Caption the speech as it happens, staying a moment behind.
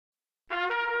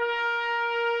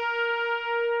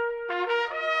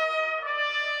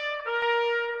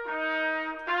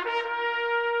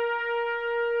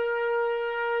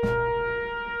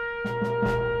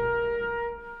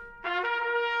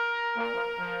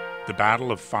The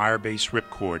Battle of Firebase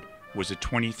Ripcord was a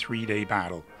 23-day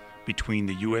battle between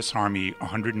the U.S. Army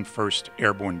 101st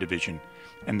Airborne Division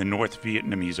and the North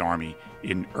Vietnamese Army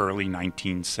in early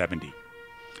 1970.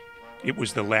 It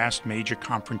was the last major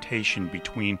confrontation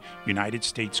between United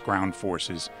States ground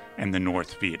forces and the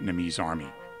North Vietnamese Army.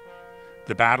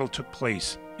 The battle took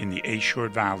place in the A Shore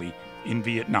Valley in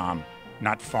Vietnam,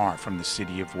 not far from the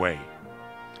city of Hue.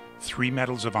 3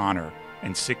 Medals of Honor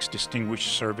and 6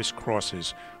 Distinguished Service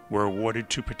Crosses were awarded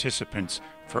to participants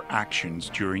for actions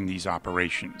during these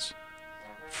operations.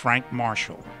 Frank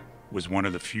Marshall was one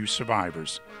of the few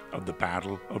survivors of the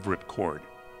Battle of Ripcord.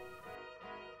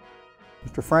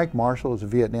 Mr. Frank Marshall is a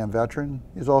Vietnam veteran.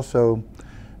 He's also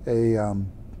a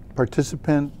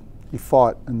participant. He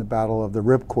fought in the Battle of the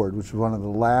Ripcord, which was one of the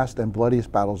last and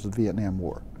bloodiest battles of the Vietnam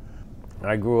War.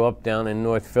 I grew up down in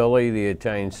North Philly, the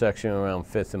Italian section around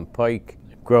 5th and Pike.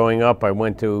 Growing up, I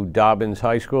went to Dobbins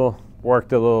High School,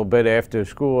 worked a little bit after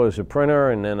school as a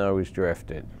printer, and then I was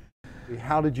drafted.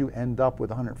 How did you end up with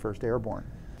 101st Airborne?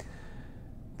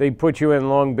 They put you in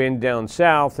Long Binh down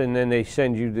south, and then they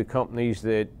send you to companies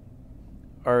that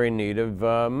are in need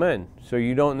of men. So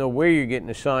you don't know where you're getting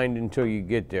assigned until you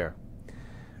get there.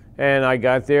 And I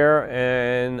got there,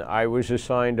 and I was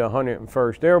assigned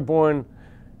 101st Airborne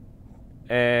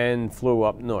and flew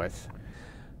up north.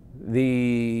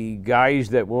 The guys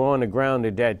that were on the ground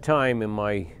at that time in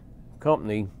my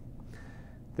company,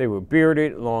 they were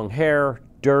bearded, long hair,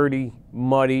 dirty,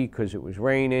 muddy because it was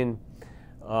raining.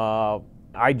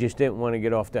 I just didn't want to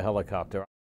get off the helicopter.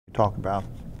 Talk about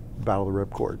the Battle of the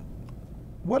Ripcord.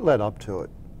 What led up to it?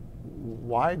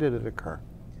 Why did it occur?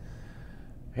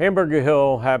 Hamburger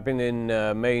Hill happened in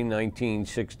May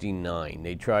 1969.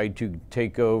 They tried to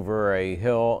take over a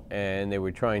hill, and they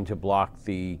were trying to block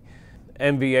the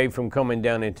NVA from coming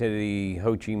down into the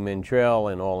Ho Chi Minh Trail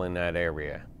and all in that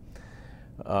area.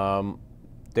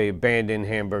 They abandoned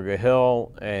Hamburger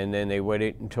Hill, and then they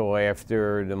waited until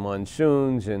after the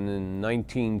monsoons, and in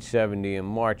 1970, on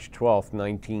March 12th,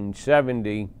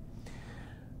 1970,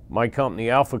 my company,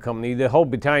 Alpha Company, the whole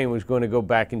battalion was going to go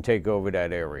back and take over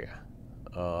that area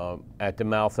at the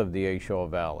mouth of the A Shore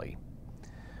Valley.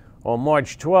 On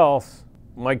March 12th,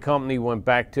 my company went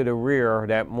back to the rear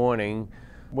that morning,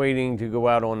 waiting to go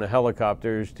out on the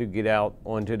helicopters to get out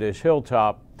onto this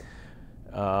hilltop.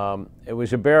 It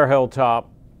was a bare hilltop.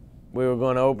 We were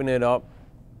going to open it up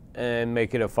and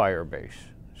make it a fire base.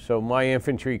 So my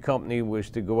infantry company was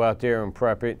to go out there and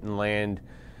prep it and land,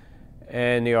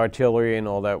 and the artillery and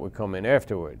all that would come in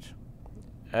afterwards.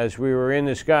 As we were in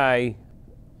the sky,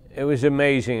 it was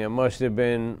amazing. It must have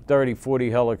been 30, 40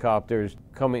 helicopters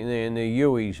coming in the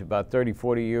Hueys, about 30,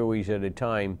 40 Hueys at a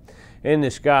time in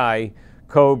the sky.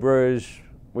 Cobras,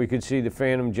 we could see the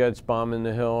Phantom jets bombing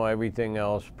the hill, everything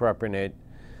else, prepping it.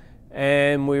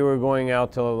 And we were going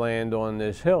out to land on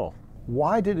this hill.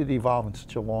 Why did it evolve in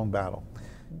such a long battle?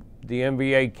 The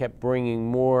NVA kept bringing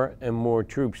more and more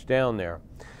troops down there.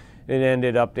 It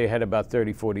ended up they had about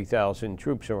 30, 40,000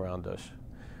 troops around us.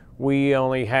 We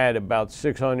only had about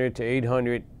 600 to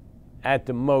 800 at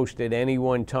the most at any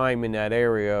one time in that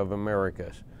area of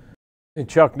Americas. And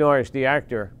Chuck Norris, the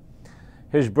actor,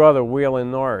 his brother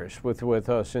Whelan Norris was with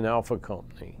us in Alpha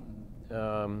Company.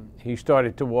 He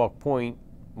started to walk point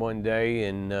one day,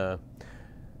 and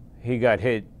he got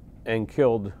hit and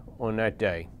killed on that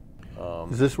day.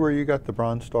 Is this where you got the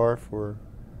Bronze Star for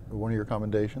one of your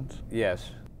commendations?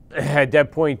 Yes. At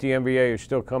that point, the NVA is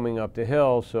still coming up the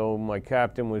hill, so my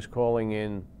captain was calling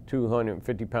in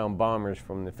 250-pound bombers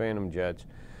from the Phantom jets,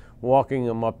 walking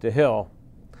them up the hill.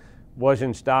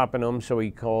 Wasn't stopping them, so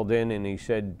he called in and he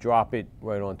said, drop it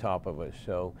right on top of us.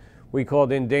 So we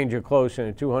called in danger close, and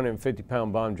a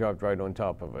 250-pound bomb dropped right on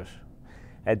top of us.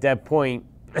 At that point,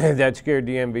 that scared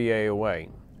the NVA away.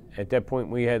 At that point,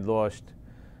 we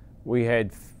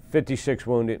had 56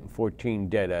 wounded and 14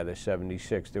 dead out of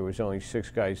 76. There was only 6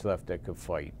 guys left that could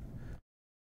fight.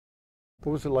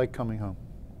 What was it like coming home?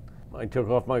 I took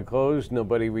off my clothes,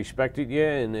 nobody respected you,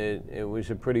 and it was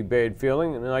a pretty bad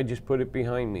feeling, and I just put it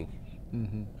behind me.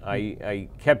 Mm-hmm. I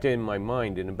kept it in my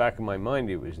mind. In the back of my mind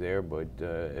it was there, but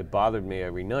it bothered me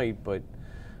every night, but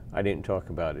I didn't talk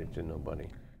about it to nobody.